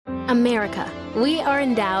America. We are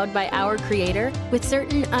endowed by our Creator with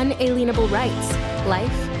certain unalienable rights: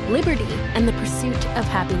 life, liberty, and the pursuit of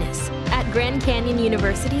happiness. At Grand Canyon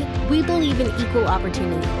University, we believe in equal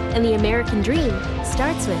opportunity, and the American dream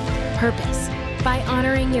starts with purpose. By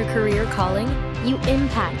honoring your career calling, you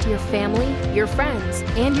impact your family, your friends,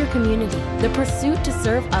 and your community. The pursuit to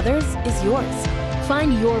serve others is yours.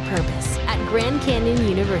 Find your purpose at Grand Canyon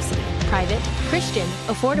University. Private, Christian,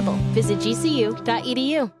 affordable. Visit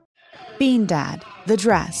gcu.edu. Bean Dad, The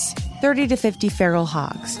Dress, 30 to 50 Feral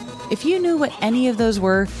Hogs. If you knew what any of those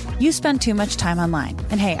were, you spend too much time online.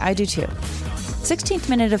 And hey, I do too. 16th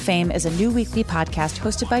Minute of Fame is a new weekly podcast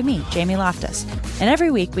hosted by me, Jamie Loftus. And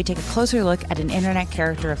every week we take a closer look at an internet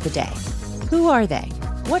character of the day. Who are they?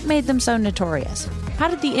 What made them so notorious? How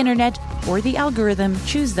did the internet or the algorithm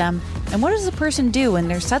choose them? And what does a person do when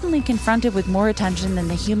they're suddenly confronted with more attention than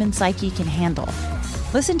the human psyche can handle?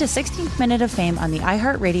 Listen to 16th Minute of Fame on the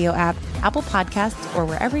iHeartRadio app, Apple Podcasts, or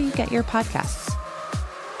wherever you get your podcasts.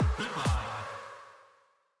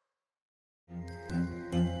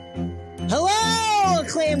 Hello,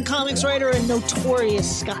 acclaimed comics writer and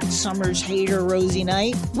notorious Scott Summers hater, Rosie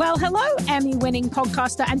Knight. Well, hello, Emmy-winning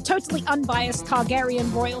podcaster and totally unbiased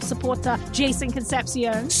Targaryen royal supporter, Jason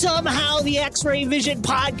Concepcion. Somehow the X-Ray Vision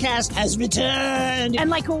podcast has returned. And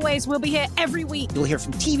like always, we'll be here every week. You'll hear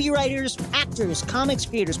from TV writers, actors, comics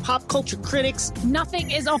creators, pop culture critics. Nothing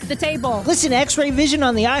is off the table. Listen to X-Ray Vision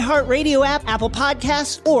on the iHeartRadio app, Apple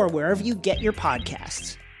Podcasts, or wherever you get your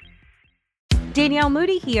podcasts. Danielle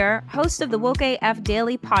Moody here, host of the Woke AF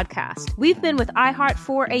Daily podcast. We've been with iHeart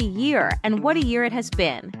for a year, and what a year it has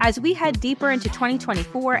been. As we head deeper into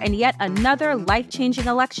 2024 and yet another life-changing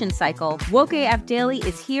election cycle, Woke AF Daily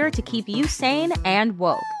is here to keep you sane and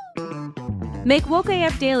woke. Make Woke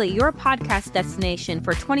AF Daily your podcast destination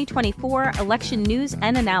for 2024 election news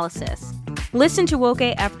and analysis. Listen to Woke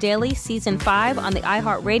AF Daily Season 5 on the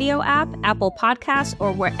iHeartRadio app, Apple Podcasts,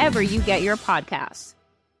 or wherever you get your podcasts.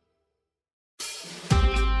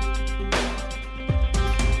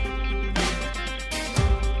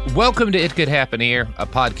 Welcome to It Could Happen Here, a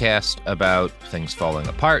podcast about things falling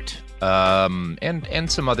apart,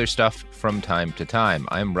 and some other stuff from time to time.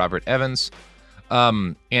 I'm Robert Evans,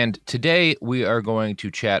 and today we are going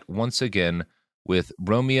to chat once again with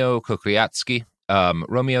Romeo Kokriatsky.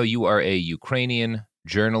 Romeo, you are a Ukrainian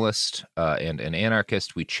journalist and an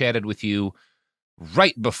anarchist. We chatted with you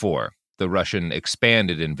right before the Russian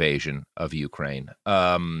expanded invasion of Ukraine.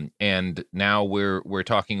 And now we're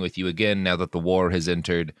talking with you again now that the war has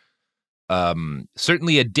entered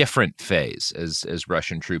certainly a different phase as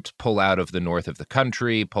Russian troops pull out of the north of the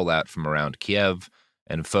country, pull out from around Kiev,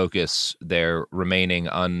 and focus their remaining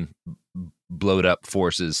unblowed up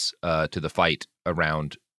forces to the fight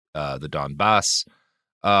around the Donbass.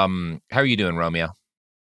 How are you doing, Romeo?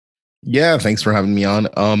 Yeah, thanks for having me on.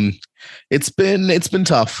 It's been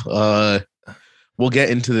tough. We'll get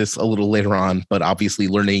into this a little later on, but obviously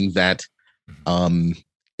learning that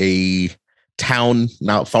a town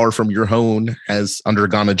not far from your home has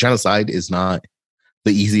undergone a genocide is not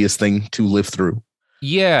the easiest thing to live through.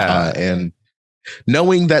 Yeah. And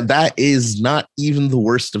knowing that is not even the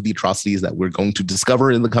worst of the atrocities that we're going to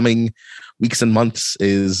discover in the coming weeks and months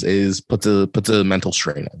is puts a mental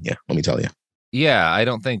strain on you, let me tell you. Yeah, I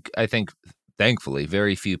think thankfully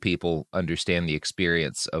very few people understand the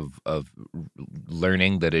experience of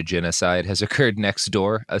learning that a genocide has occurred next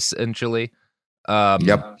door, essentially.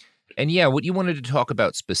 Yep. And yeah, what you wanted to talk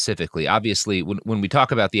about specifically, obviously, when we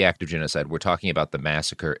talk about the act of genocide, we're talking about the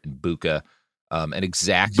massacre in Bucha. An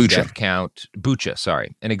exact death count, Bucha,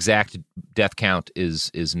 sorry. An exact death count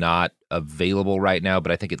is not available right now,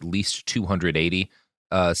 but I think at least 280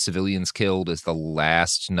 civilians killed is the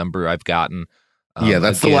last number I've gotten.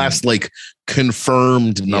 That's the last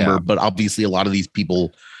confirmed number, but obviously a lot of these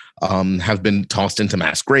people have been tossed into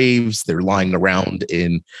mass graves. They're lying around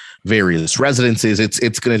in various residences.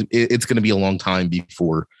 It's gonna be a long time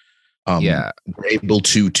before we're able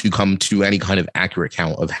to come to any kind of accurate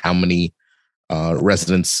count of how many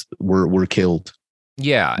residents were killed.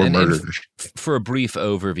 Yeah, or murdered. For a brief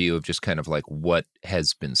overview of just kind of like what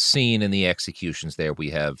has been seen in the executions there, we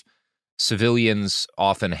have civilians,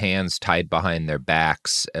 often hands tied behind their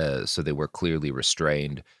backs, so they were clearly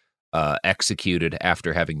restrained, executed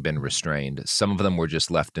after having been restrained. Some of them were just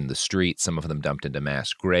left in the street. Some of them dumped into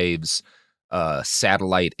mass graves.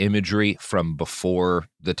 Satellite imagery from before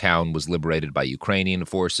the town was liberated by Ukrainian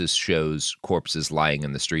forces shows corpses lying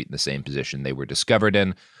in the street in the same position they were discovered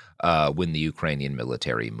in when the Ukrainian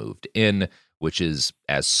military moved in, which is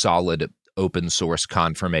as solid open source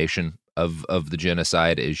confirmation of the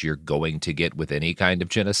genocide as you're going to get with any kind of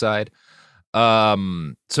genocide.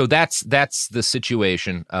 So that's the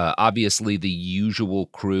situation. Obviously, the usual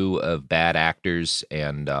crew of bad actors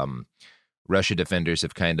and Russia defenders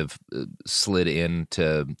have kind of slid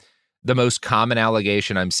into the most common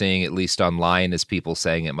allegation I'm seeing, at least online, is people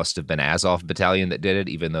saying it must have been Azov Battalion that did it,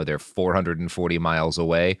 even though they're 440 miles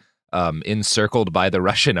away, encircled by the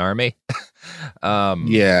Russian army.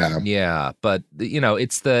 Yeah. But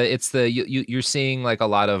you're seeing like a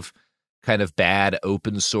lot of kind of bad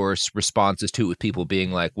open source responses to it, with people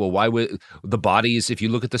being like, well, why would the bodies, if you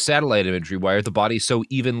look at the satellite imagery, why are the bodies so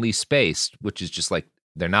evenly spaced? Which is just like,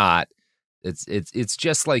 they're not. It's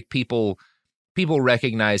just like people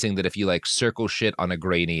recognizing that if you like circle shit on a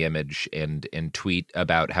grainy image and tweet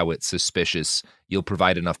about how it's suspicious, you'll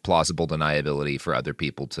provide enough plausible deniability for other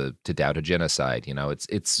people to doubt a genocide. You know,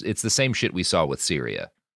 it's the same shit we saw with Syria.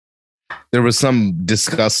 There was some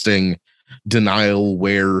disgusting denial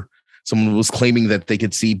where someone was claiming that they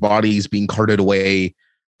could see bodies being carted away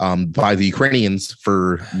by the Ukrainians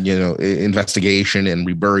for, investigation and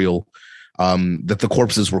reburial, that the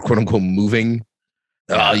corpses were quote unquote moving.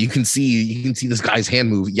 You can see this guy's hand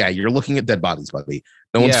move. Yeah, you're looking at dead bodies, buddy.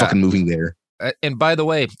 No one's fucking moving there. And by the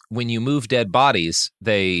way, when you move dead bodies,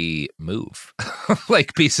 they move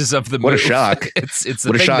like pieces of the What move. A shock. It's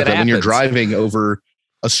what a shock that when you're driving over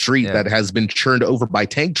a street that has been churned over by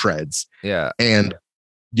tank treads. Yeah. And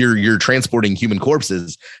you're transporting human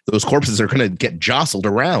corpses. Those corpses are going to get jostled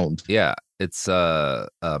around. Yeah. It's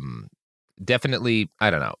definitely, I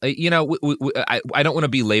don't know. I don't want to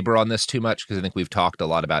belabor on this too much, because I think we've talked a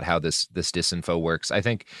lot about how this disinfo works. I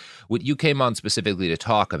think what you came on specifically to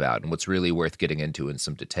talk about, and what's really worth getting into in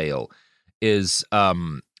some detail, is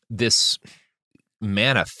this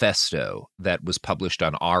manifesto that was published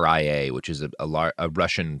on RIA, which is a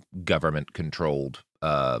Russian government-controlled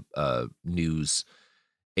news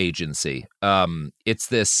agency. It's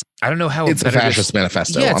this, I don't know how it's a fascist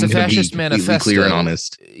manifesto. Yeah, it's a fascist manifesto. Clear and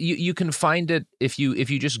honest. You can find it if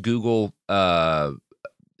you just Google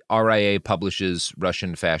RIA publishes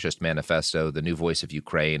Russian fascist manifesto. The New Voice of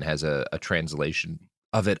Ukraine has a translation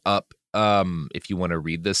of it up if you want to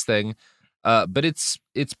read this thing. But it's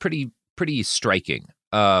pretty striking.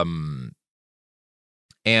 And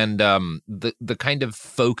the kind of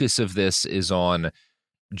focus of this is on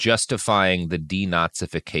justifying the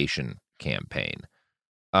denazification campaign.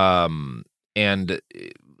 And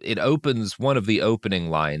it opens, one of the opening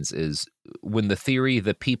lines is, when the theory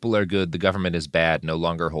the people are good, the government is bad no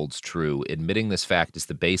longer holds true, admitting this fact is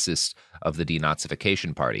the basis of the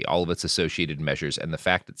denazification party, all of its associated measures, and the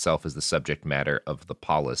fact itself is the subject matter of the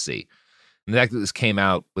policy. And the fact that this came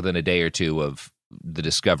out within a day or two of the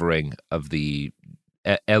discovering of the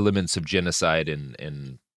elements of genocide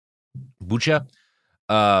in Bucha,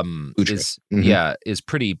 is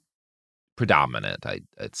pretty predominant,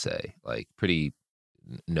 I'd say, like pretty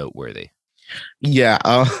noteworthy.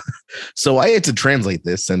 Yeah. So I had to translate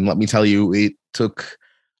this, and let me tell you, it took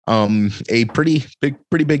a pretty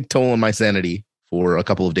big toll on my sanity for a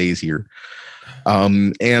couple of days here.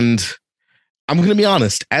 And I'm going to be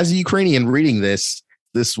honest, as a Ukrainian reading this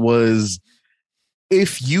was,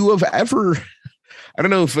 if you have ever, I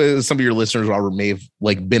don't know if some of your listeners, Robert, may have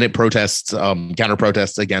like been at protests, counter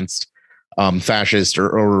protests against fascist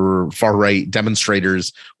or far right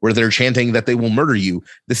demonstrators where they're chanting that they will murder you.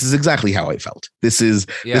 This is exactly how I felt. This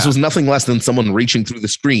was nothing less than someone reaching through the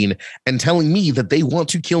screen and telling me that they want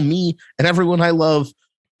to kill me and everyone I love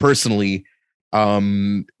personally,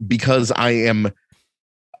 because I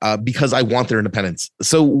want their independence.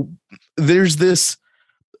 So there's this,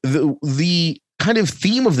 the kind of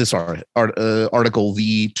theme of this article,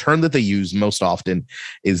 the term that they use most often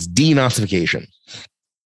is denazification.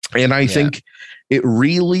 And I think it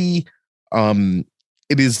really,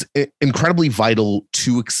 it is incredibly vital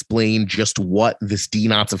to explain just what this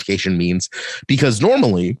denazification means, because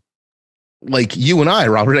normally, like you and I,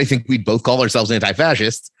 Robert, I think we'd both call ourselves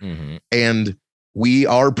anti-fascists, and we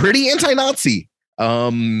are pretty anti-Nazi.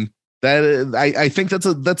 That I think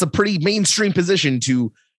that's a pretty mainstream position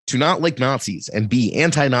to not like Nazis and be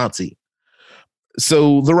anti-Nazi.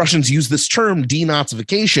 So the Russians use this term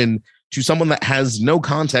denazification to someone that has no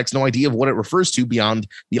context, no idea of what it refers to beyond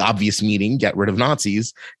the obvious meaning, get rid of Nazis.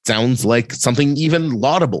 It sounds like something even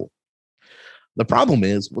laudable. The problem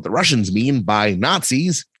is, what the Russians mean by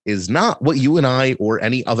Nazis is not what you and I or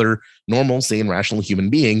any other normal, sane, rational human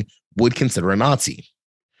being would consider a Nazi.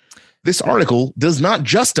 This article does not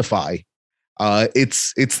justify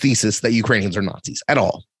its thesis that Ukrainians are Nazis at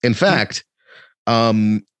all. In fact,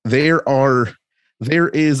 there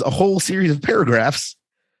is a whole series of paragraphs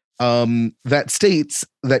that states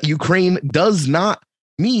that Ukraine does not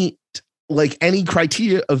meet like any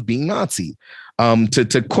criteria of being Nazi.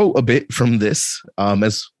 To quote a bit from this,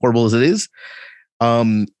 as horrible as it is,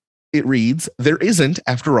 it reads, "There isn't,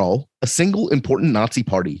 after all, a single important Nazi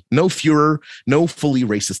party. No Führer, no fully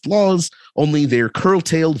racist laws, only their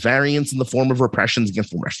curtailed variants in the form of repressions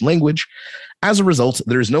against the Russian language. As a result,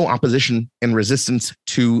 there is no opposition and resistance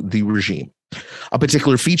to the regime. A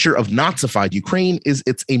particular feature of Nazified Ukraine is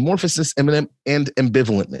its amorphousness and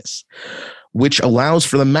ambivalentness, which allows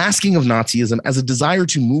for the masking of Nazism as a desire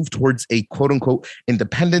to move towards a quote-unquote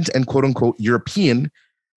independent and quote-unquote European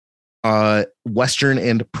Western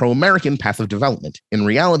and pro-American path of development, in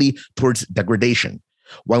reality towards degradation,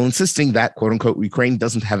 while insisting that quote-unquote Ukraine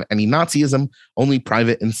doesn't have any Nazism, only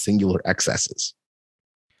private and singular excesses."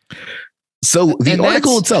 So the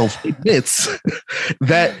article itself admits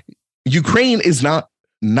that Ukraine is not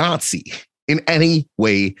Nazi in any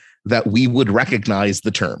way that we would recognize the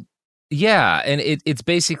term. Yeah, and it's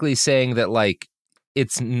basically saying that, like,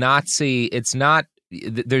 it's Nazi, it's not,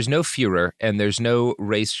 there's no Führer and there's no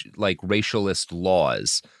racialist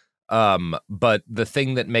laws. But the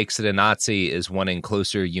thing that makes it a Nazi is wanting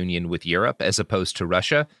closer union with Europe as opposed to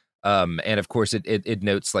Russia. And of course, it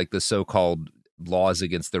notes like the so-called laws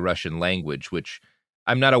against the Russian language, which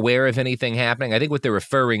I'm not aware of anything happening. I think what they're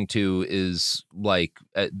referring to is like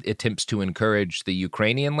attempts to encourage the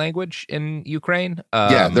Ukrainian language in Ukraine.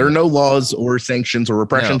 Yeah, there are no laws or sanctions or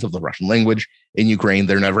repressions of the Russian language in Ukraine.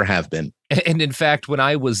 There never have been. And in fact, when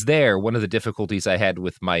I was there, one of the difficulties I had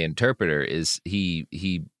with my interpreter is he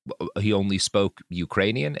only spoke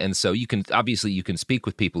Ukrainian. And so you can speak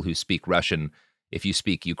with people who speak Russian if you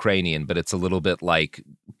speak Ukrainian, but it's a little bit like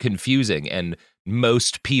confusing. And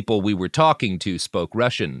most people we were talking to spoke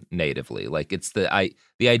Russian natively. Like it's the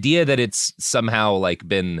idea that it's somehow like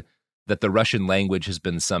been that the Russian language has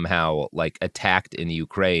been somehow like attacked in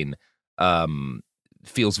Ukraine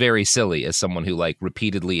feels very silly as someone who like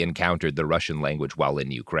repeatedly encountered the Russian language while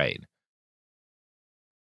in Ukraine.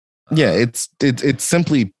 Yeah, it's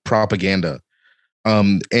simply propaganda.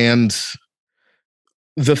 And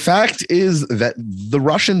the fact is that the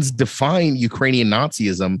Russians define Ukrainian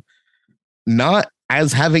Nazism not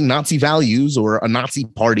as having Nazi values or a Nazi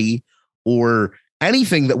party or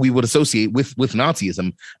anything that we would associate with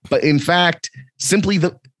Nazism, but in fact, simply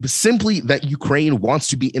that Ukraine wants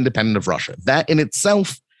to be independent of Russia. That in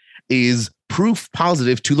itself is proof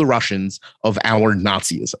positive to the Russians of our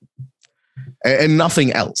Nazism and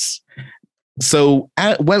nothing else. So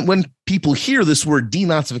when people hear this word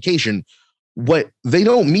denazification, what they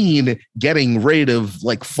don't mean getting rid of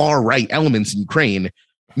like far right elements in Ukraine.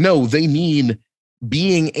 No, they mean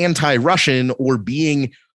being anti-Russian or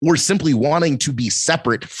simply wanting to be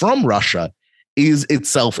separate from Russia is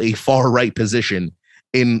itself a far right position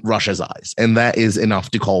in Russia's eyes. And that is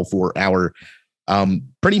enough to call for our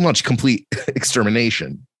pretty much complete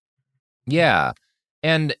extermination. Yeah.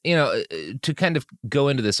 And, you know, to kind of go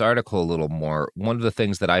into this article a little more, one of the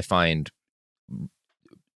things that I find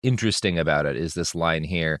interesting about it is this line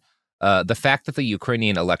here. The fact that the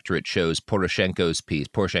Ukrainian electorate chose Poroshenko's piece,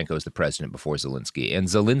 Poroshenko is the president before Zelensky, and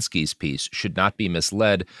Zelensky's piece should not be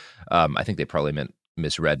misled. I think they probably meant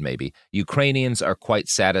misread maybe. Ukrainians are quite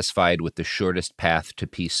satisfied with the shortest path to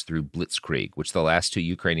peace through blitzkrieg, which the last two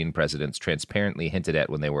Ukrainian presidents transparently hinted at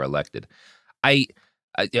when they were elected. I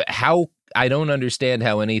don't understand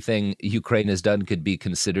how anything Ukraine has done could be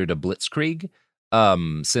considered a blitzkrieg.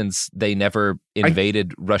 Since they never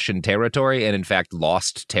invaded Russian territory and in fact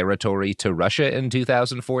lost territory to Russia in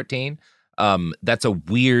 2014. That's a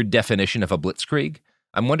weird definition of a blitzkrieg.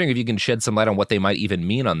 I'm wondering if you can shed some light on what they might even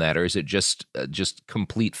mean on that, or is it just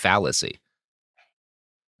complete fallacy?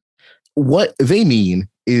 What they mean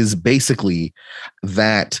is basically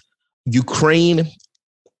that Ukraine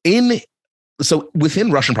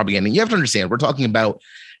within Russian propaganda, you have to understand, we're talking about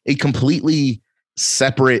a completely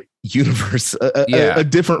separate universe, a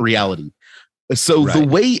different reality. So the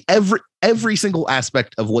way every single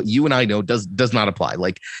aspect of what you and I know does not apply.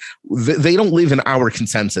 Like they don't live in our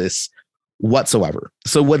consensus whatsoever.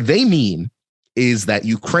 So what they mean is that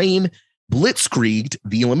Ukraine blitzkrieged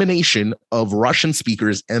the elimination of Russian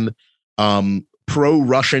speakers and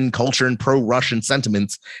pro-Russian culture and pro-Russian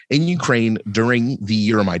sentiments in Ukraine during the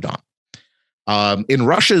Euromaidan. In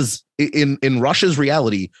Russia's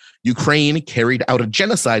reality, Ukraine carried out a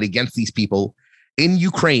genocide against these people in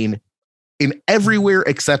Ukraine, in everywhere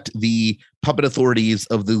except the puppet authorities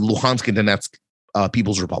of the Luhansk and Donetsk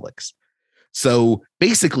People's Republics. So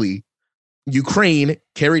basically, Ukraine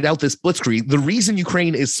carried out this blitzkrieg. The reason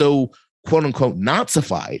Ukraine is so quote unquote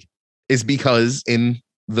Nazified is because in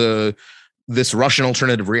this Russian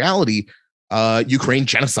alternative reality, Ukraine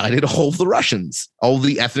genocided all of the Russians, all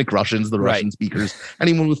the ethnic Russians, the Russian speakers,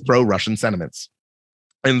 anyone with pro-Russian sentiments.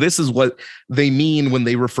 And this is what they mean when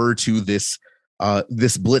they refer to this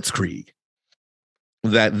blitzkrieg.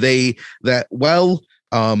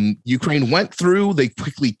 Ukraine went through, they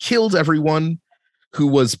quickly killed everyone who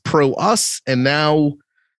was pro-us, and now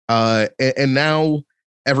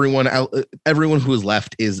everyone who is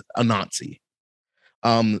left is a Nazi.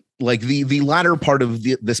 Like the latter part of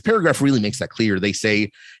this paragraph really makes that clear. They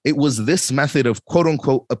say it was this method of quote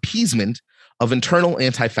unquote appeasement of internal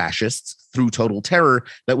anti-fascists through total terror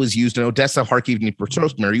that was used in Odessa, Kharkiv,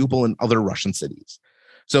 Dnipropetrovsk, Mariupol, and other Russian cities.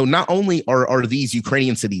 So not only are these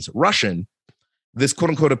Ukrainian cities Russian, this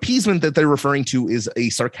quote unquote appeasement that they're referring to is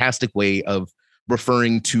a sarcastic way of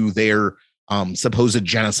referring to their supposed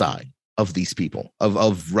genocide of these people,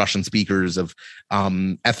 of Russian speakers, of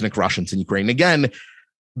ethnic Russians in Ukraine. Again,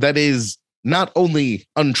 that is not only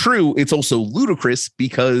untrue, it's also ludicrous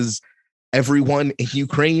because everyone in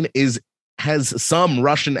Ukraine has some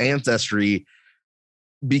Russian ancestry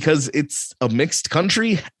because it's a mixed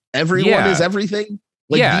country. Everyone is everything.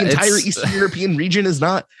 Like the entire Eastern European region is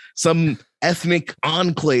not some ethnic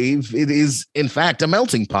enclave. It is, in fact, a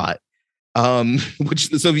melting pot, which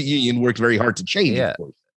the Soviet Union worked very hard to change. Yeah. Of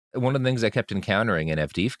course. One of the things I kept encountering in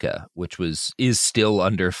Avdiivka, which is still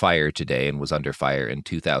under fire today and was under fire in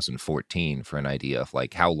 2014, for an idea of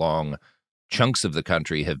like how long chunks of the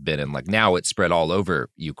country have been in, like now it's spread all over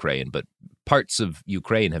Ukraine, but parts of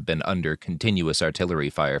Ukraine have been under continuous artillery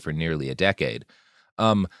fire for nearly a decade.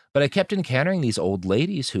 But I kept encountering these old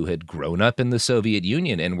ladies who had grown up in the Soviet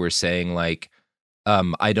Union and were saying like,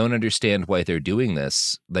 I don't understand why they're doing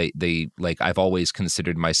this. They like, I've always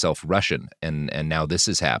considered myself Russian and now this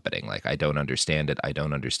is happening. Like, I don't understand it. I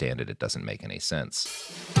don't understand it. It doesn't make any sense.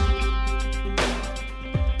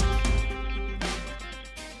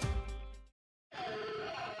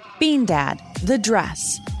 Bean Dad, The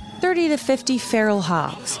Dress, 30 to 50 feral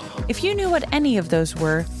hogs. If you knew what any of those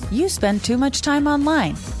were, you spend too much time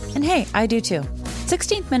online. And hey, I do too.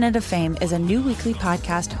 16th Minute of Fame is a new weekly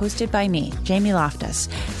podcast hosted by me, Jamie Loftus,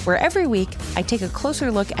 where every week I take a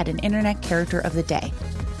closer look at an internet character of the day.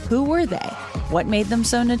 Who were they? What made them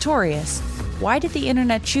so notorious? Why did the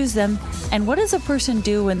internet choose them? And what does a person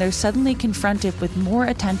do when they're suddenly confronted with more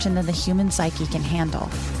attention than the human psyche can handle?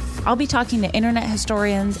 I'll be talking to internet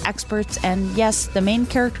historians, experts, and yes, the main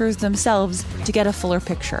characters themselves to get a fuller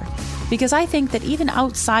picture. Because I think that even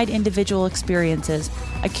outside individual experiences,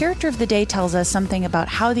 a character of the day tells us something about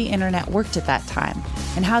how the internet worked at that time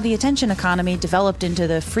and how the attention economy developed into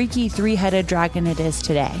the freaky three-headed dragon it is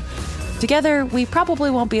today. Together, we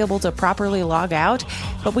probably won't be able to properly log out,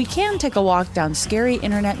 but we can take a walk down scary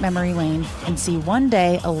internet memory lane and see one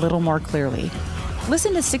day a little more clearly.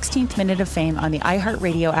 Listen to 16th Minute of Fame on the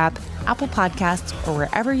iHeartRadio app, Apple Podcasts, or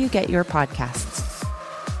wherever you get your podcasts.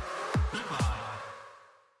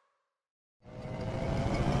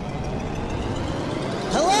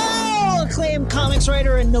 Hello, acclaimed comics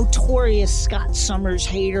writer and notorious Scott Summers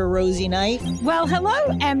hater, Rosie Knight. Well,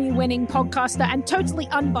 hello, Emmy-winning podcaster and totally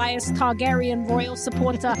unbiased Targaryen royal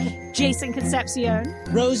supporter, Jason Concepcion.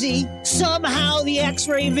 Rosie, somehow the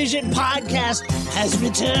X-Ray Vision podcast has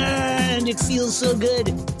returned. It feels so good.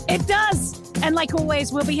 It does. And like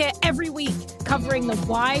always, we'll be here every week covering the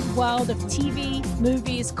wide world of TV,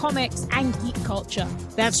 movies, comics, and geek culture.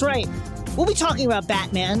 That's right. We'll be talking about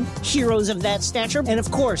Batman, heroes of that stature, and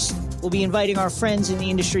of course, we'll be inviting our friends in the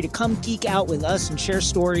industry to come geek out with us and share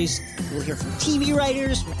stories. We'll hear from TV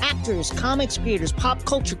writers, from actors, comics creators, pop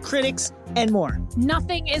culture critics, and more.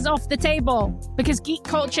 Nothing is off the table because geek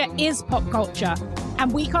culture is pop culture,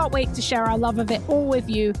 and we can't wait to share our love of it all with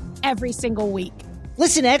you every single week.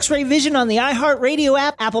 Listen to X-Ray Vision on the iHeartRadio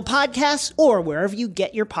app, Apple Podcasts, or wherever you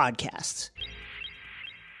get your podcasts.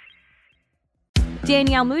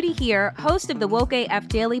 Danielle Moody here, host of the Woke AF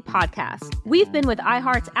Daily podcast. We've been with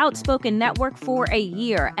iHeart's Outspoken Network for a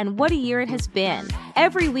year, and what a year it has been.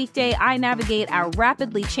 Every weekday, I navigate our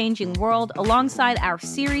rapidly changing world alongside our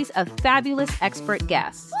series of fabulous expert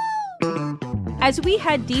guests. As we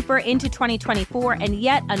head deeper into 2024 and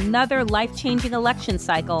yet another life-changing election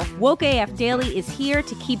cycle, Woke AF Daily is here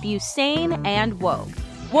to keep you sane and woke.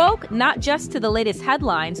 Woke not just to the latest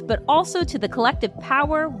headlines, but also to the collective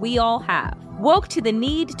power we all have. Woke to the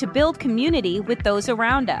need to build community with those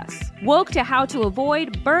around us. Woke to how to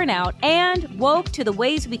avoid burnout, and woke to the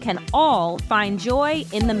ways we can all find joy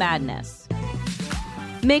in the madness.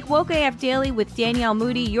 Make Woke AF Daily with Danielle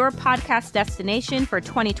Moody your podcast destination for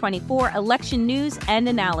 2024 election news and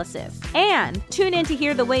analysis. And tune in to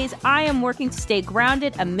hear the ways I am working to stay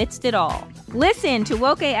grounded amidst it all. Listen to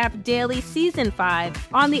Woke AF Daily Season 5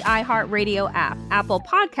 on the iHeartRadio app, Apple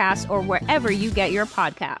Podcasts, or wherever you get your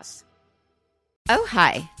podcasts. Oh,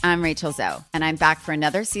 hi, I'm Rachel Zoe, and I'm back for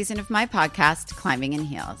another season of my podcast, Climbing in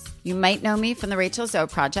Heels. You might know me from the Rachel Zoe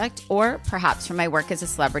Project, or perhaps from my work as a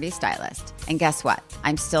celebrity stylist. And guess what?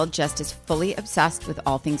 I'm still just as fully obsessed with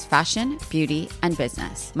all things fashion, beauty, and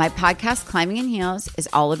business. My podcast, Climbing in Heels, is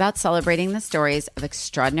all about celebrating the stories of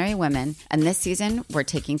extraordinary women, and this season, we're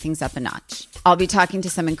taking things up a notch. I'll be talking to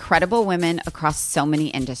some incredible women across so many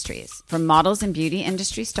industries, from models and beauty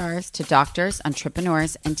industry stars to doctors,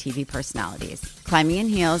 entrepreneurs, and TV personalities. Climbing in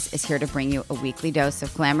Heels is here to bring you a weekly dose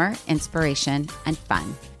of glamour, inspiration, and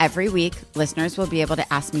fun. Every week, listeners will be able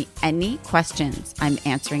to ask me any questions. I'm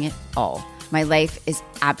answering it all. My life is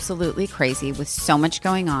absolutely crazy with so much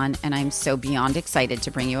going on, and I'm so beyond excited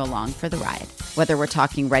to bring you along for the ride. Whether we're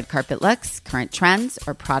talking red carpet looks, current trends,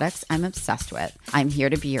 or products I'm obsessed with, I'm here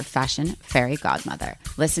to be your fashion fairy godmother.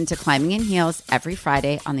 Listen to Climbing in Heels every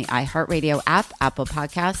Friday on the iHeartRadio app, Apple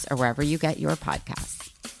Podcasts, or wherever you get your podcasts.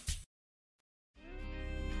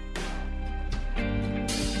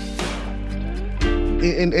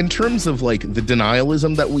 In terms of like the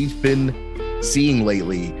denialism that we've been seeing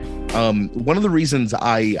lately, one of the reasons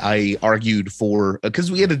I argued for,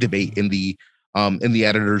 because we had a debate in the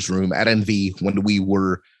editor's room at NV when we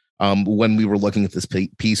were looking at this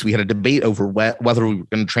piece, we had a debate over whether we were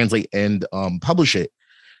going to translate and publish it,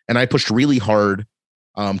 and I pushed really hard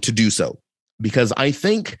to do so, because I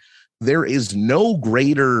think there is no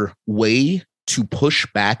greater way to push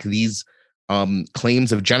back these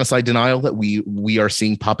claims of genocide denial that we are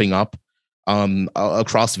seeing popping up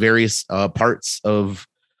across various parts of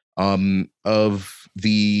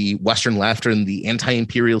the Western left and the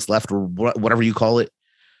anti-imperialist left, or whatever you call it.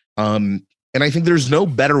 And I think there's no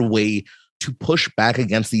better way to push back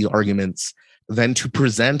against these arguments than to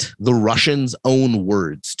present the Russians' own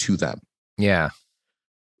words to them. Yeah.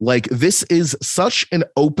 Like, this is such an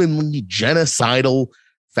openly genocidal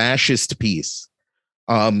fascist piece,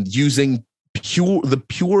 using the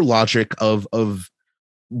pure logic of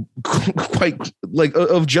quite like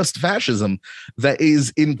of just fascism, that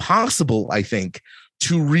is impossible, I think,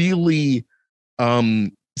 to really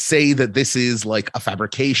say that this is like a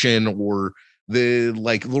fabrication, or the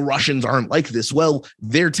Russians aren't like this. Well,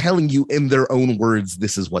 they're telling you in their own words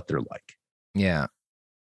this is what they're like. Yeah.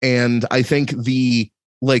 And I think the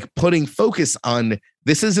putting focus on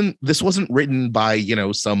this wasn't written by,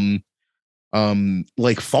 some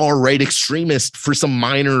far right extremist for some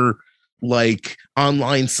minor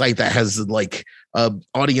online site that has a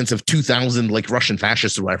audience of 2,000 Russian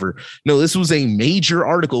fascists or whatever. No, this was a major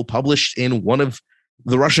article published in one of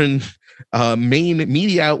the Russian main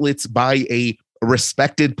media outlets by a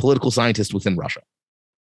respected political scientist within Russia.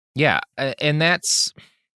 Yeah, and that's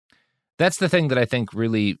the thing that I think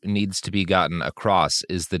really needs to be gotten across,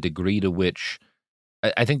 is the degree to which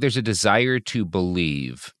I think there's a desire to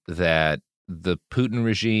believe that the Putin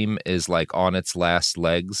regime is on its last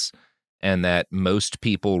legs, and that most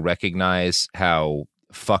people recognize how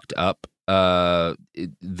fucked up the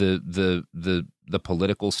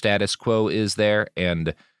political status quo is there,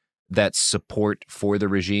 and that support for the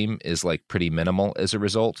regime is pretty minimal as a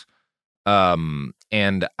result. And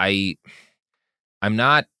I'm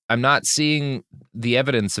not seeing the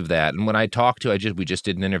evidence of that. And when I talked to, we just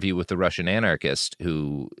did an interview with the Russian anarchist,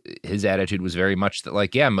 who his attitude was very much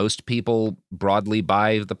that most people broadly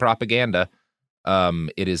buy the propaganda.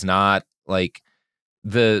 It is not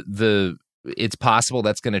it's possible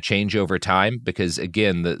that's going to change over time, because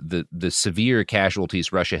again, the severe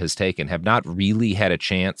casualties Russia has taken have not really had a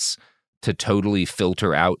chance to totally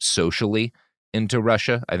filter out socially into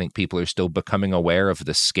Russia. I think people are still becoming aware of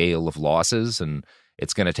the scale of losses, and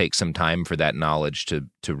it's going to take some time for that knowledge to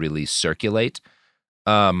really circulate.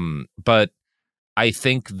 But I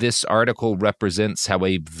think this article represents how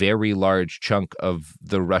a very large chunk of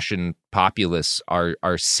the Russian populace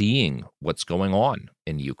are seeing what's going on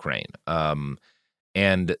in Ukraine.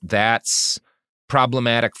 And that's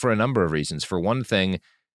problematic for a number of reasons. For one thing,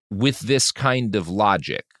 with this kind of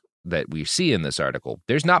logic that we see in this article,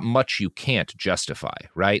 there's not much you can't justify,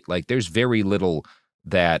 right? There's very little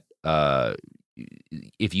that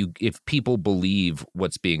if people believe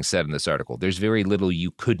what's being said in this article, there's very little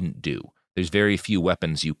you couldn't do. There's very few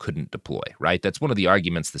weapons you couldn't deploy, right? That's one of the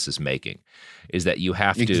arguments this is making, is that you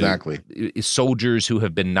have to soldiers who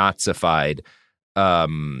have been Nazified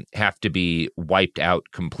have to be wiped out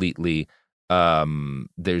completely.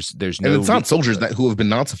 There's no, and it's not soldiers who have been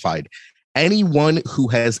Nazified. Anyone who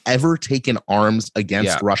has ever taken arms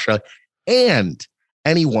against Russia, and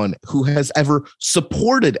anyone who has ever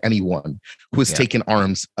supported anyone who has taken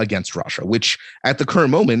arms against Russia, which at the current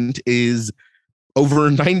moment is over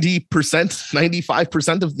 90%,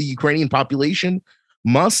 95% of the Ukrainian population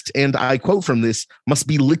must, and I quote from this, must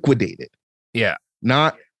be liquidated. Yeah.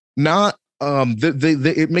 It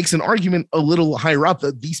makes an argument a little higher up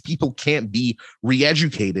that these people can't be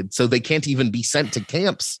re-educated, so they can't even be sent to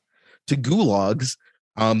camps, to gulags.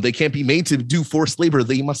 They can't be made to do forced labor.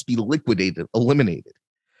 They must be liquidated, eliminated.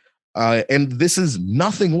 And this is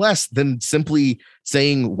nothing less than simply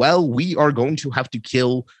saying, well, we are going to have to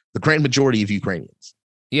kill the grand majority of Ukrainians.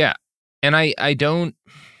 Yeah. And I don't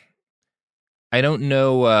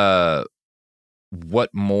know what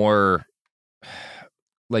more,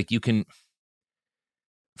 like, you can,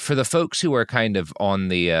 for the folks who are kind of on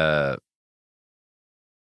the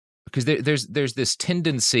because there's this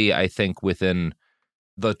tendency, I think, within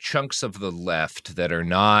the chunks of the left that are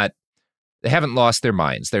not, they haven't lost their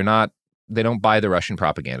minds. They don't buy the Russian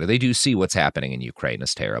propaganda. They do see what's happening in Ukraine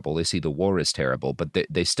is terrible. They see the war is terrible, but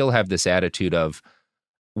they still have this attitude of,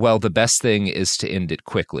 well, the best thing is to end it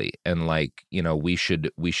quickly. And like, you know, we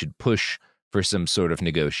should push for some sort of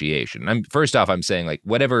negotiation. First off, I'm saying, like,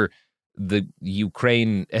 whatever the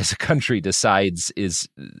Ukraine as a country decides is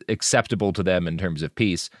acceptable to them in terms of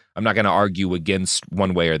peace, I'm not going to argue against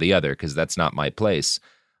one way or the other, because that's not my place.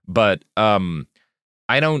 But I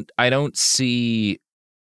don't see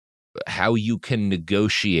how you can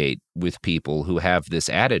negotiate with people who have this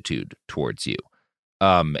attitude towards you,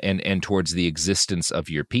 and towards the existence of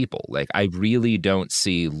your people. Like, I really don't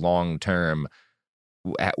see long term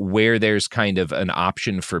where there's kind of an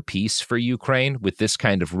option for peace for Ukraine with this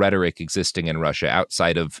kind of rhetoric existing in Russia,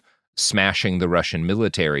 outside of smashing the Russian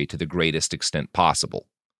military to the greatest extent possible.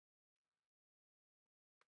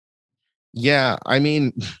 Yeah, I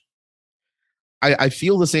mean, I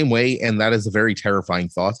feel the same way, and that is a very terrifying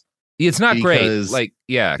thought. It's not great. Like,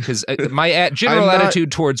 yeah, because my general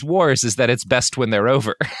attitude towards wars is that it's best when they're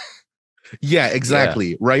over. Yeah,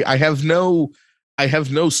 exactly. Yeah. Right. I have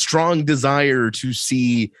no strong desire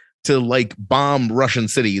to like bomb Russian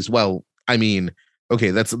cities. Well, I mean, okay,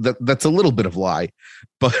 that's a little bit of lie,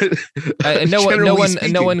 but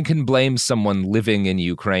no one can blame someone living in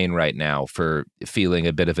Ukraine right now for feeling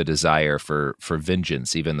a bit of a desire for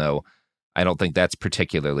vengeance, even though I don't think that's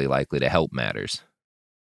particularly likely to help matters.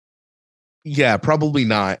 Yeah, probably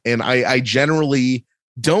not. And I generally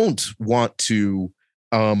don't want to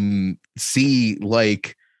see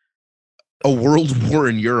like a world war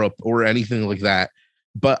in Europe or anything like that.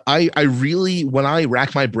 But I really, when I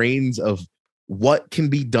rack my brains of what can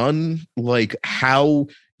be done, like how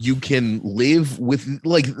you can live with,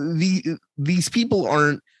 like, these people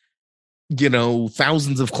aren't, you know,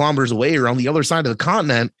 thousands of kilometers away or on the other side of the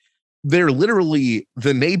continent. They're literally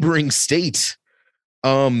the neighboring state.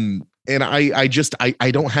 And I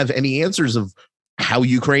don't have any answers of how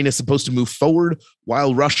Ukraine is supposed to move forward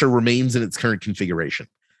while Russia remains in its current configuration.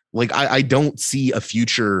 Like, I don't see a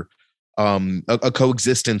future, a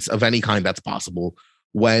coexistence of any kind that's possible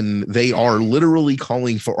when they are literally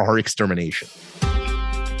calling for our extermination.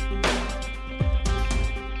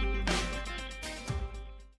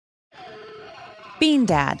 Bean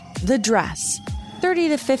Dad, The Dress, 30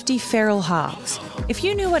 to 50 feral hogs. If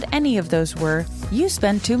you knew what any of those were, you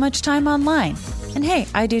spend too much time online. And hey,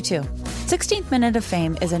 I do too. 16th Minute of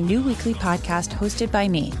Fame is a new weekly podcast hosted by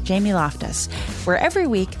me, Jamie Loftus, where every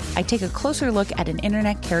week I take a closer look at an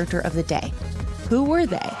internet character of the day. Who were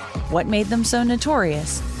they? What made them so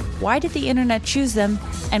notorious? Why did the internet choose them?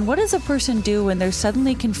 And what does a person do when they're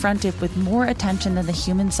suddenly confronted with more attention than the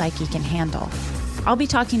human psyche can handle? I'll be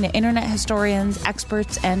talking to internet historians,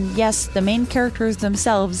 experts, and yes, the main characters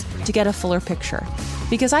themselves to get a fuller picture.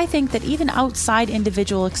 Because I think that even outside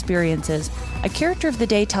individual experiences, a character of the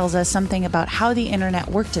day tells us something about how the internet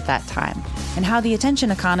worked at that time, and how the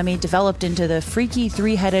attention economy developed into the freaky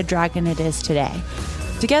three-headed dragon it is today.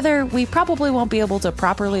 Together, we probably won't be able to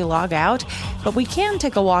properly log out, but we can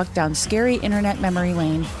take a walk down scary internet memory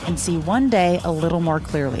lane and see one day a little more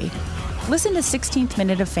clearly. Listen to 16th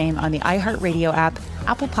Minute of Fame on the iHeartRadio app,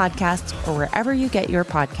 Apple Podcasts, or wherever you get your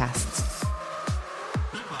podcasts.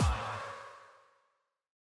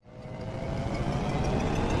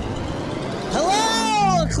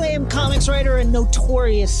 Hello! acclaimed comics writer and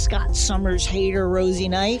notorious Scott Summers hater, Rosie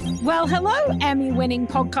Knight. Well, hello, Emmy-winning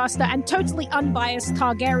podcaster and totally unbiased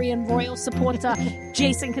Targaryen royal supporter,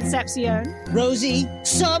 Jason Concepcion. Rosie,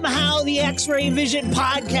 somehow the X-Ray Vision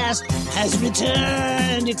podcast has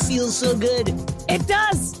returned. It feels so good. It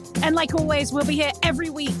does. And like always, we'll be here every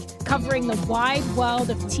week covering the wide world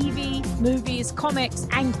of TV, movies, comics,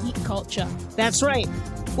 and geek culture. That's right.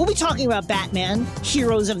 We'll be talking about Batman,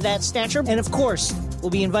 heroes of that stature, and of course,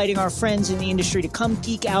 we'll be inviting our friends in the industry to come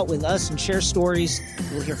geek out with us and share stories.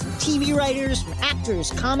 We'll hear from TV writers, from actors,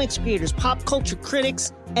 comics creators, pop culture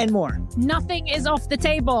critics, and more. Nothing is off the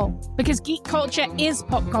table because geek culture is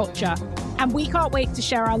pop culture, and we can't wait to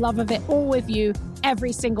share our love of it all with you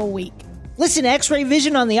every single week. Listen to X-Ray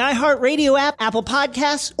Vision on the iHeartRadio app, Apple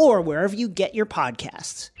Podcasts, or wherever you get your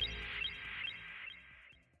podcasts.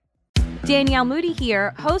 Danielle Moody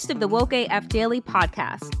here, host of the Woke AF Daily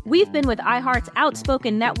podcast. We've been with iHeart's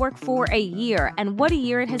Outspoken Network for a year, and what a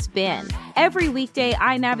year it has been. Every weekday,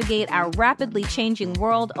 I navigate our rapidly changing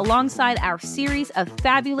world alongside our series of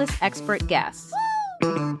fabulous expert guests.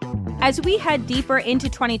 As we head deeper into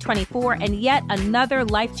 2024 and yet another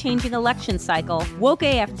life-changing election cycle, Woke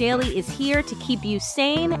AF Daily is here to keep you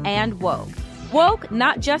sane and woke. Woke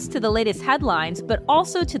not just to the latest headlines, but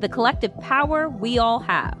also to the collective power we all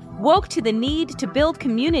have. Woke to the need to build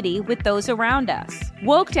community with those around us.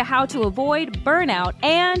 Woke to how to avoid burnout,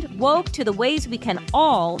 and woke to the ways we can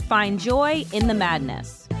all find joy in the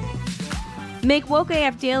madness. Make Woke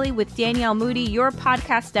AF Daily with Danielle Moody your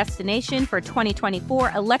podcast destination for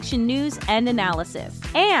 2024 election news and analysis.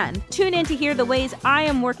 And tune in to hear the ways I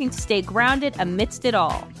am working to stay grounded amidst it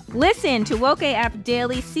all. Listen to Woke AF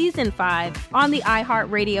Daily Season 5 on the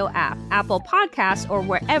iHeartRadio app, Apple Podcasts, or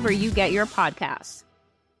wherever you get your podcasts.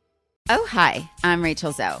 Oh, hi, I'm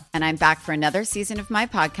Rachel Zoe, and I'm back for another season of my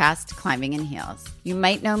podcast, Climbing in Heels. You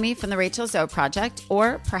might know me from the Rachel Zoe Project,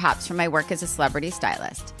 or perhaps from my work as a celebrity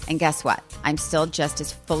stylist. And guess what? I'm still just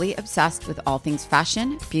as fully obsessed with all things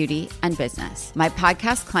fashion, beauty, and business. My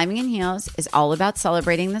podcast, Climbing in Heels, is all about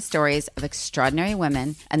celebrating the stories of extraordinary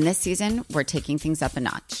women, and this season, we're taking things up a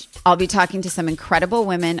notch. I'll be talking to some incredible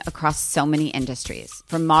women across so many industries,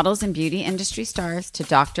 from models and beauty industry stars to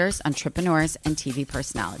doctors, entrepreneurs, and TV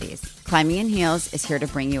personalities. Climbing in Heels is here to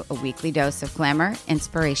bring you a weekly dose of glamour,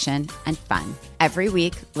 inspiration, and fun. Every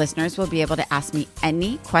week, listeners will be able to ask me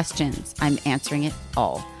any questions. I'm answering it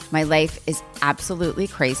all. My life is absolutely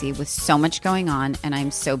crazy with so much going on, and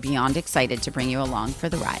I'm so beyond excited to bring you along for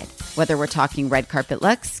the ride. Whether we're talking red carpet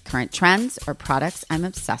looks, current trends, or products I'm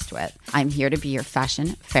obsessed with, I'm here to be your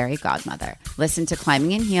fashion fairy godmother. Listen to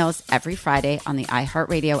Climbing in Heels every Friday on the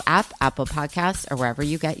iHeartRadio app, Apple Podcasts, or wherever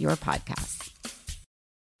you get your podcasts.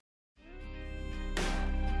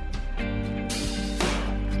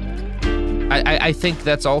 I think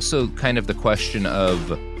that's also kind of the question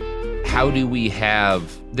of how do we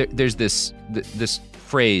have there's this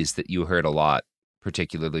phrase that you heard a lot,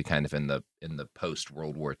 particularly kind of in the post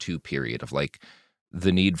World War II period, of like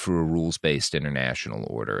the need for a rules-based international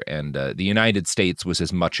order. And the United States was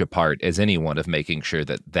as much a part as anyone of making sure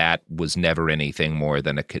that was never anything more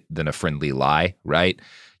than a friendly lie, right?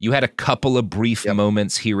 You had a couple of brief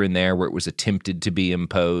moments here and there where it was attempted to be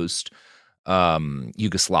imposed.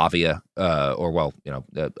 Yugoslavia,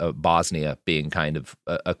 Bosnia being kind of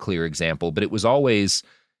a clear example, but it was always,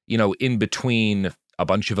 in between a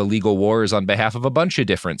bunch of illegal wars on behalf of a bunch of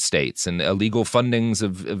different states and illegal fundings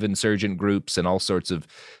of insurgent groups and all sorts of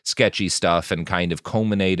sketchy stuff, and kind of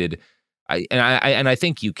culminated. I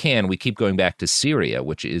think we keep going back to Syria,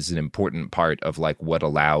 which is an important part of like what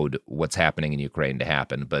allowed what's happening in Ukraine to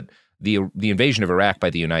happen. But the invasion of Iraq by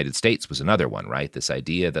the United States was another one, right? This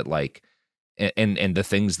idea that like, and the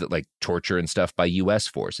things that like torture and stuff by U.S.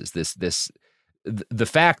 forces. The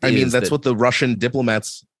fact is, that's what the Russian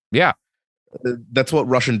diplomats. Yeah, that's what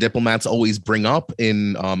Russian diplomats always bring up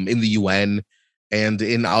in the UN and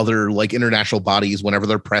in other like international bodies. Whenever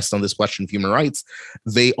they're pressed on this question of human rights,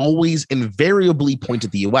 they always invariably point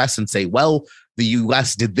at the U.S. and say, "Well, the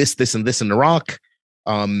U.S. did this, this, and this in Iraq.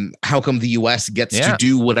 How come the U.S. gets to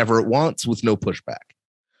do whatever it wants with no pushback?"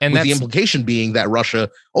 And with the implication being that Russia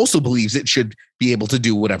also believes it should be able to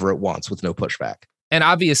do whatever it wants with no pushback. And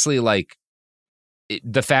obviously, like,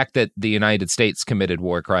 the fact that the United States committed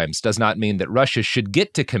war crimes does not mean that Russia should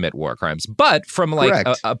get to commit war crimes. But from like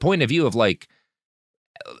a point of view of like,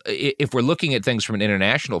 if we're looking at things from an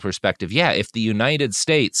international perspective, if the United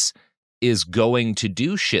States is going to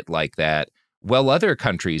do shit like that, well, other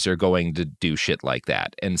countries are going to do shit like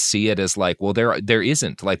that and see it as like, well, there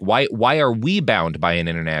isn't. Like, why are we bound by an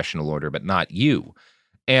international order but not you?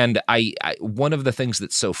 And I one of the things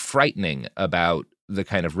that's so frightening about the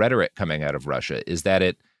kind of rhetoric coming out of Russia is that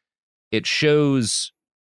it shows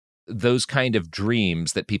those kind of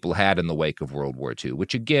dreams that people had in the wake of World War II,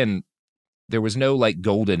 which again, there was no like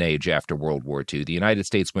golden age after World War II. The United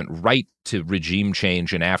States went right to regime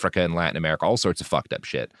change in Africa and Latin America, all sorts of fucked up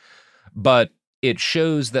shit. But it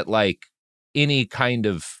shows that like any kind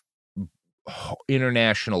of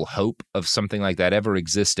international hope of something like that ever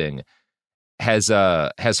existing has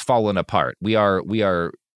fallen apart. We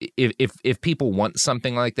are if people want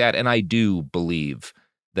something like that, and I do believe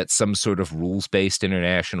that some sort of rules-based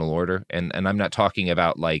international order, and I'm not talking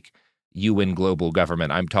about like UN global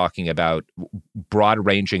government. I'm talking about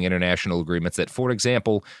broad-ranging international agreements that, for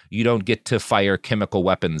example, you don't get to fire chemical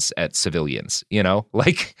weapons at civilians, you know?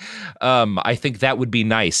 Like, I think that would be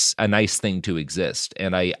nice, a nice thing to exist.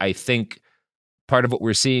 And I think part of what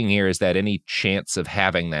we're seeing here is that any chance of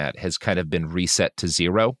having that has kind of been reset to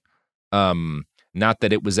zero. Not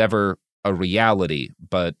that it was ever a reality,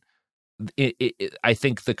 but I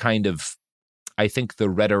think the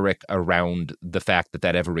rhetoric around the fact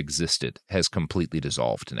that ever existed has completely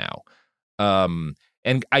dissolved now.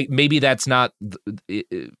 And maybe that's not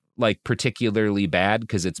like particularly bad,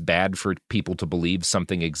 because it's bad for people to believe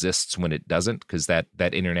something exists when it doesn't, because that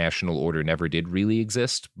international order never did really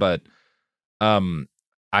exist. But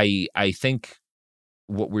I think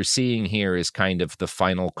what we're seeing here is kind of the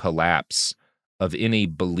final collapse of any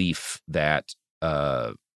belief that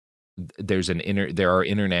there are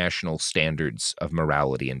international standards of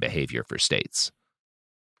morality and behavior for states.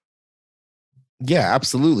 Yeah,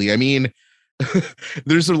 absolutely. I mean,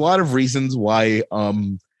 there's a lot of reasons why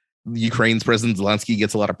Ukraine's President Zelensky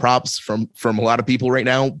gets a lot of props from a lot of people right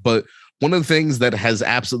now. But one of the things that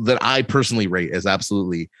that I personally rate as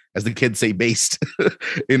absolutely, as the kids say, based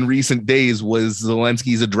in recent days was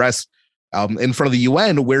Zelensky's address in front of the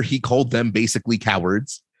UN, where he called them basically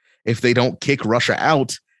cowards if they don't kick Russia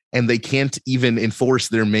out. And they can't even enforce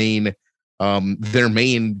their main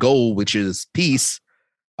goal, which is peace,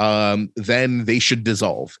 then they should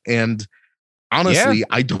dissolve. And honestly,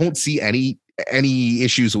 I don't see any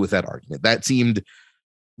issues with that argument. That seemed,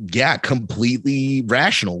 completely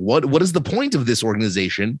rational. What is the point of this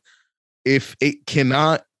organization if it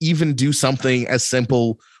cannot even do something as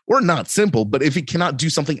simple, or not simple, but if it cannot do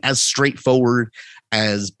something as straightforward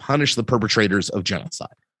as punish the perpetrators of genocide?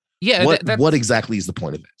 Yeah, what exactly is the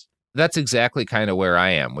point of it? That's exactly kind of where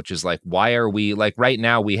I am, which is like, why are we like right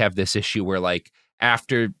now we have this issue where like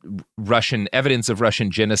after Russian evidence of Russian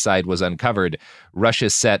genocide was uncovered, Russia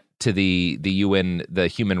set to the UN, the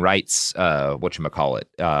human rights, that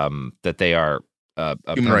they are a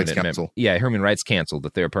Human Rights Council. Human Rights Council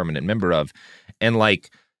that they're a permanent member of. And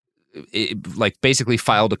basically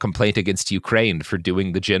filed a complaint against Ukraine for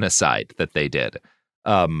doing the genocide that they did.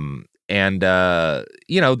 And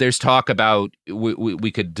there's talk about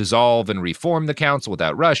we could dissolve and reform the council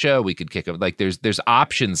without Russia. We could kick it. Like there's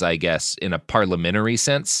options, I guess, in a parliamentary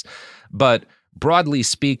sense. But broadly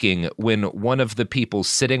speaking, when one of the people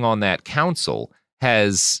sitting on that council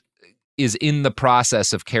is in the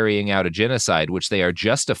process of carrying out a genocide, which they are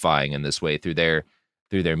justifying in this way through their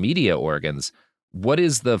media organs, what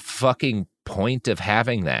is the fucking point of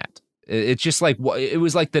having that? It's just like it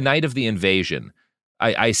was like the night of the invasion.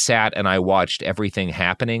 I sat and I watched everything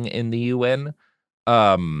happening in the UN.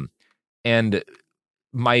 And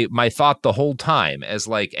my thought the whole time, as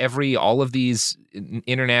like all of these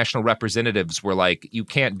international representatives were like, you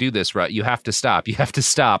can't do this, right? You have to stop,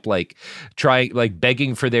 like trying, like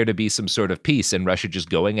begging for there to be some sort of peace, and Russia just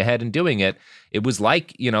going ahead and doing it. It was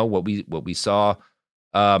like, what we saw,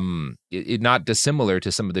 not dissimilar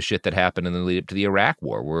to some of the shit that happened in the lead up to the Iraq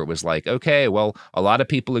war, where it was like, okay, well, a lot of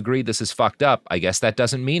people agree this is fucked up. I guess that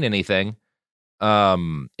doesn't mean anything.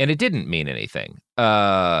 And it didn't mean anything.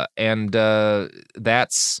 That's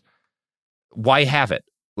why have it?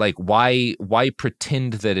 Like, why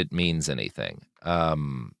pretend that it means anything?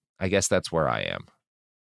 I guess that's where I am.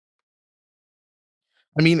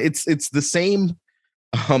 I mean, it's the same.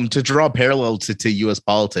 To draw a parallel to U.S.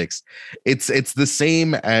 politics, it's the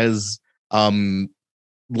same as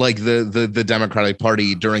like the Democratic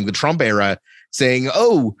Party during the Trump era saying,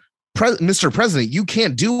 "Oh, Mr. President, you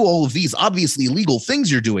can't do all of these obviously illegal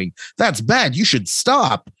things you're doing. That's bad. You should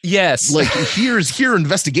stop." Yes. Like here are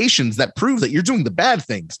investigations that prove that you're doing the bad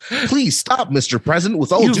things. Please stop, Mr. President,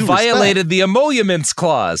 with all due respect. You violated the emoluments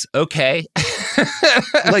clause. Okay.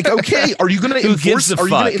 Like, okay, are you going to enforce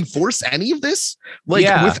any of this? Like,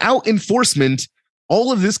 without enforcement,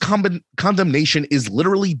 all of this condemnation is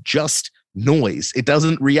literally just noise. It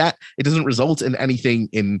doesn't result in anything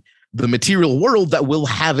in the material world that will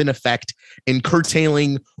have an effect in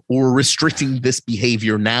curtailing or restricting this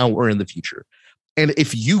behavior now or in the future. And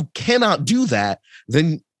if you cannot do that,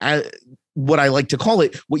 then what I like to call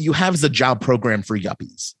it, what you have is a job program for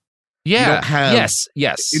yuppies. Yeah. You don't have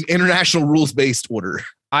yes. an international rules-based order.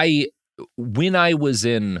 When I was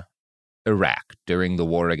in Iraq during the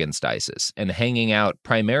war against ISIS and hanging out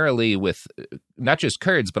primarily with not just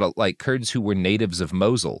Kurds, but like Kurds who were natives of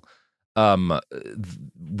Mosul,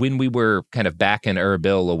 when we were kind of back in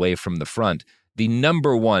Erbil away from the front, the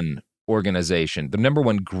number one organization, the number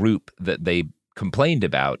one group that they complained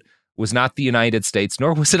about was not the United States,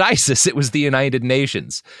 nor was it ISIS. It was the United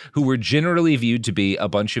Nations, who were generally viewed to be a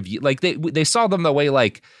bunch of, like, they saw them the way,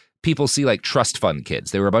 like, people see, like, trust fund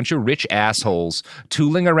kids. They were a bunch of rich assholes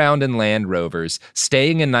tooling around in Land Rovers,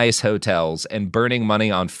 staying in nice hotels, and burning money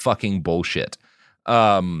on fucking bullshit.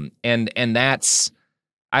 And that's,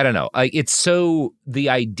 I don't know. It's so, the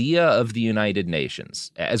idea of the United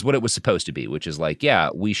Nations as what it was supposed to be, which is like, yeah,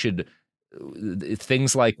 we should,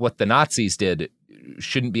 things like what the Nazis did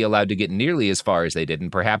shouldn't be allowed to get nearly as far as they did.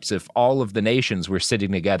 And perhaps if all of the nations were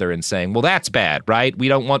sitting together and saying, well, that's bad, right? We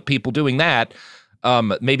don't want people doing that.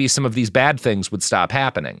 Maybe some of these bad things would stop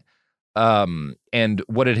happening. And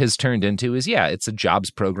what it has turned into is, yeah, it's a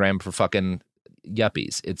jobs program for fucking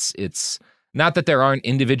yuppies. It's not that there aren't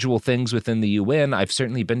individual things within the UN. I've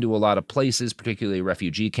certainly been to a lot of places, particularly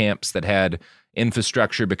refugee camps that had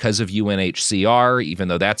infrastructure because of UNHCR, even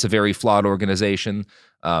though that's a very flawed organization.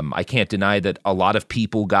 I can't deny that a lot of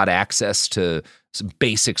people got access to some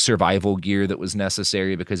basic survival gear that was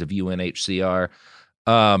necessary because of UNHCR.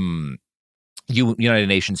 United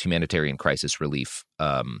Nations Humanitarian Crisis Relief.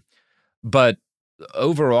 But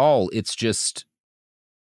overall, it's just,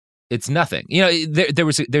 it's nothing. You know,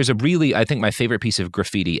 there's a really, I think my favorite piece of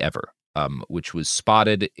graffiti ever, which was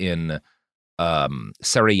spotted in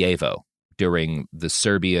Sarajevo during the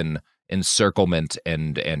Serbian encirclement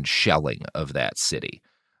and shelling of that city.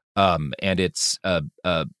 And it's a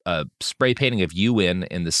spray painting of UN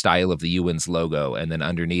in the style of the UN's logo, and then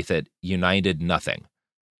underneath it, United Nothing.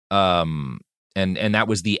 And that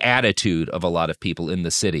was the attitude of a lot of people in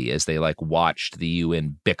the city as they like watched the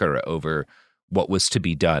UN bicker over what was to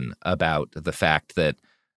be done about the fact that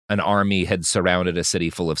an army had surrounded a city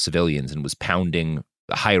full of civilians and was pounding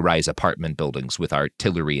high-rise apartment buildings with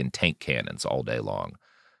artillery and tank cannons all day long.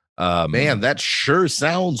 Man, that sure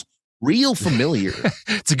sounds real familiar.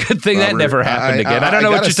 It's a good thing Robert, that never happened again. I don't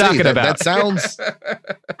know what you're talking about. That sounds...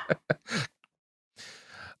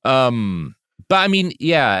 But I mean,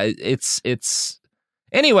 yeah, it's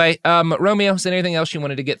anyway, Romeo, is there anything else you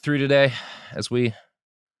wanted to get through today as we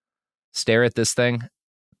stare at this thing,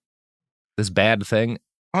 this bad thing?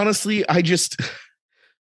 Honestly, I just,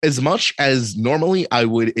 as much as normally I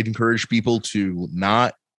would encourage people to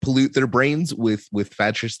not pollute their brains with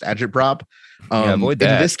fascist agitprop, avoid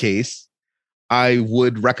that. In this case, I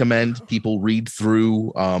would recommend people read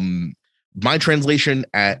through my translation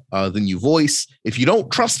at The New Voice. If you don't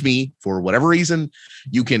trust me for whatever reason,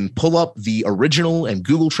 you can pull up the original and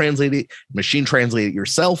Google Translate it, machine translate it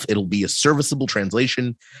yourself. It'll be a serviceable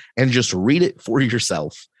translation, and just read it for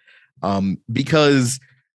yourself. Because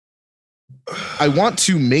I want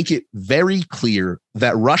to make it very clear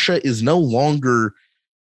that Russia is no longer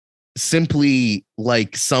simply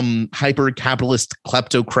like some hyper-capitalist,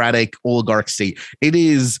 kleptocratic oligarch state. It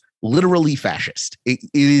is literally fascist. It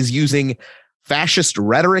is using fascist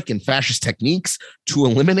rhetoric and fascist techniques to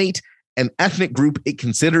eliminate an ethnic group it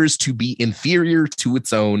considers to be inferior to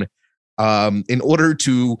its own, in order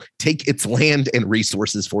to take its land and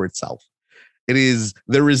resources for itself.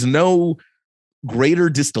 There is no greater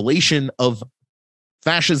distillation of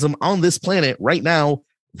fascism on this planet right now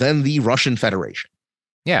than the Russian Federation.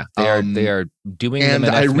 Yeah, they are doing and them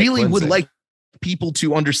an I ethnic really cleansing. would like people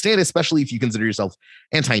to understand, especially if you consider yourself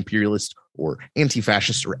anti-imperialist or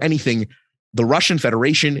anti-fascist or anything, the Russian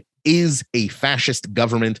Federation is a fascist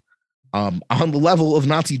government on the level of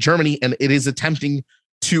Nazi Germany, and it is attempting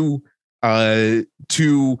to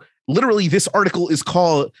literally, this article is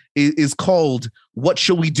called "What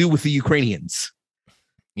Shall We Do with the Ukrainians?"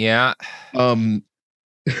 Yeah.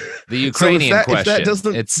 The Ukrainian question. If that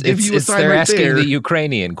doesn't give you a sign they're right asking there, the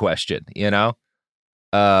Ukrainian question, you know?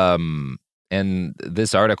 And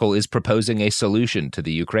this article is proposing a solution to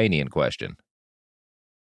the Ukrainian question.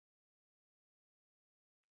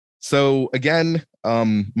 So again,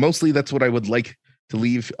 mostly that's what I would like to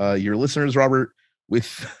leave your listeners, Robert,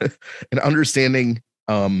 with an understanding.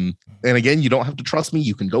 And again, you don't have to trust me.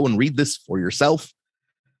 You can go and read this for yourself.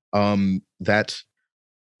 That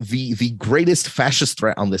the greatest fascist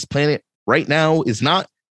threat on this planet right now is not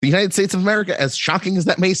the United States of America, as shocking as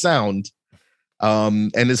that may sound.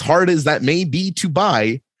 And as hard as that may be to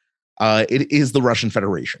buy, it is the Russian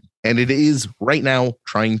Federation. And it is right now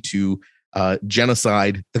trying to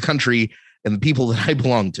genocide the country and the people that I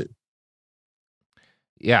belong to.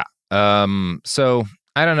 Yeah. So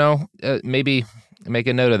I don't know. Maybe make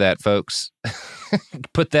a note of that, folks.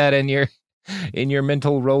 Put that in your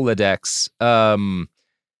mental Rolodex.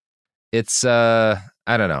 It's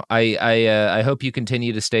I don't know. I hope you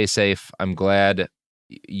continue to stay safe. I'm glad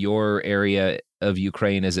your area of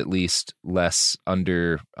Ukraine is at least less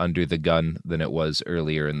under the gun than it was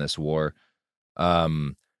earlier in this war.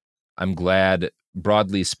 I'm glad,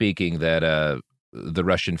 broadly speaking, that the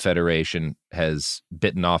Russian Federation has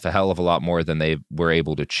bitten off a hell of a lot more than they were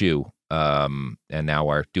able to chew, and now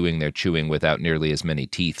are doing their chewing without nearly as many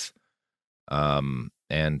teeth.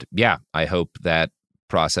 And yeah, I hope that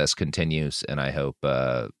process continues, and I hope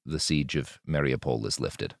the siege of Mariupol is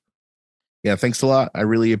lifted. Yeah, thanks a lot. I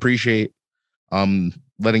really appreciate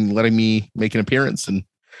letting me make an appearance and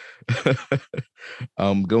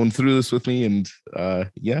going through this with me. And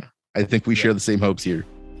yeah, I think we share the same hopes here.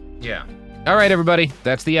 Yeah. All right, everybody.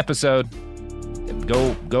 That's the episode.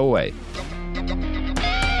 Go away.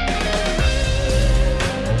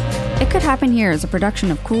 It Could Happen Here is a production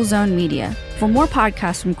of Cool Zone Media. For more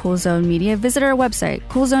podcasts from Cool Zone Media, visit our website,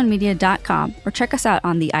 coolzonemedia.com, or check us out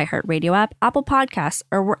on the iHeartRadio app, Apple Podcasts,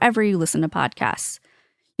 or wherever you listen to podcasts.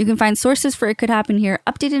 You can find sources for It Could Happen Here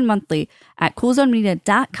updated monthly at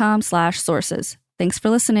coolzonemedia.com/sources. Thanks for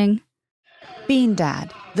listening. Bean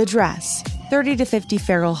Dad, The Dress, 30 to 50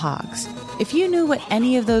 Feral Hogs. If you knew what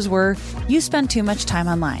any of those were, you spend too much time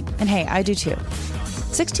online. And hey, I do too.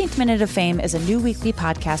 16th Minute of Fame is a new weekly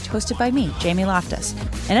podcast hosted by me, Jamie Loftus.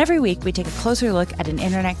 And every week we take a closer look at an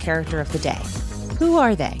internet character of the day. Who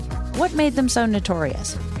are they? What made them so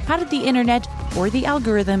notorious? How did the internet or the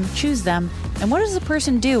algorithm choose them? And what does a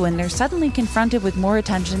person do when they're suddenly confronted with more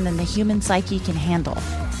attention than the human psyche can handle?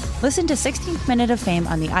 Listen to 16th Minute of Fame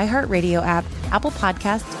on the iHeartRadio app, Apple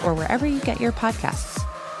Podcasts, or wherever you get your podcasts.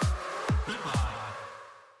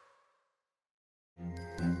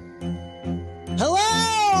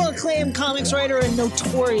 Hello, acclaimed comics writer and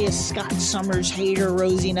notorious Scott Summers hater,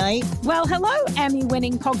 Rosie Knight. Well, hello,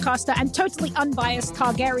 Emmy-winning podcaster and totally unbiased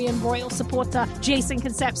Targaryen royal supporter, Jason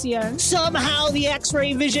Concepcion. Somehow the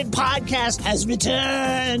X-Ray Vision podcast has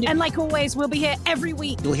returned. And like always, we'll be here every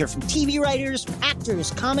week. You'll hear from TV writers, actors,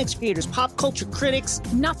 comics creators, pop culture critics.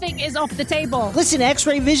 Nothing is off the table. Listen to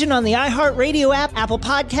X-Ray Vision on the iHeartRadio app, Apple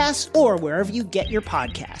Podcasts, or wherever you get your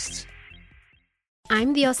podcasts.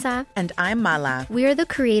 I'm Diosa. And I'm Mala. We are the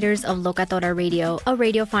creators of Locatora Radio, a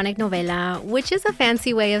radiophonic novela, which is a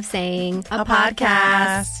fancy way of saying a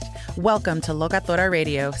podcast. Welcome to Locatora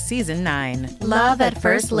Radio, Season 9. Love at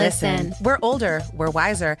first listen. We're older, we're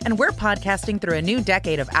wiser, and we're podcasting through a new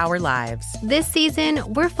decade of our lives. This season,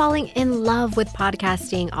 we're falling in love with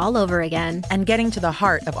podcasting all over again. And getting to the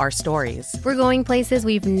heart of our stories. We're going places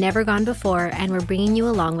we've never gone before, and we're bringing you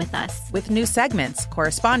along with us. With new segments,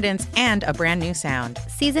 correspondence, and a brand new sound.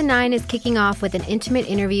 Season 9 is kicking off with an intimate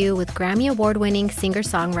interview with Grammy Award-winning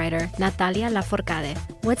singer-songwriter Natalia Lafourcade.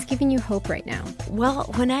 What's giving you hope right now? Well,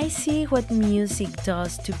 when I see what music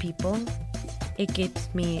does to people, it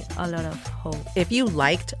gives me a lot of hope. If you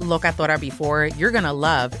liked Locatora before, you're going to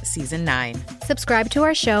love Season 9. Subscribe to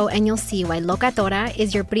our show and you'll see why Locatora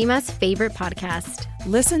is your prima's favorite podcast.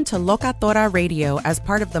 Listen to Locatora Radio as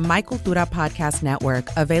part of the My Cultura Podcast Network,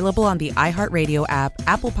 available on the iHeartRadio app,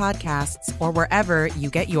 Apple Podcasts, or wherever you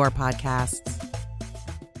get your podcasts.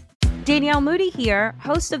 Danielle Moody here,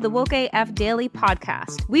 host of the Woke AF Daily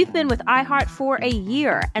podcast. We've been with iHeart for a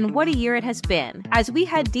year, and what a year it has been. As we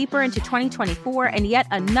head deeper into 2024 and yet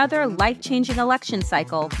another life-changing election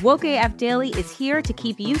cycle, Woke AF Daily is here to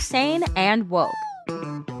keep you sane and woke.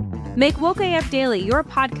 Make Woke AF Daily your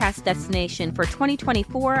podcast destination for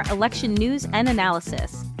 2024 election news and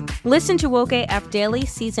analysis. Listen to Woke AF Daily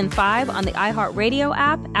Season 5 on the iHeartRadio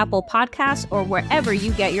app, Apple Podcasts, or wherever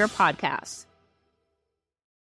you get your podcasts.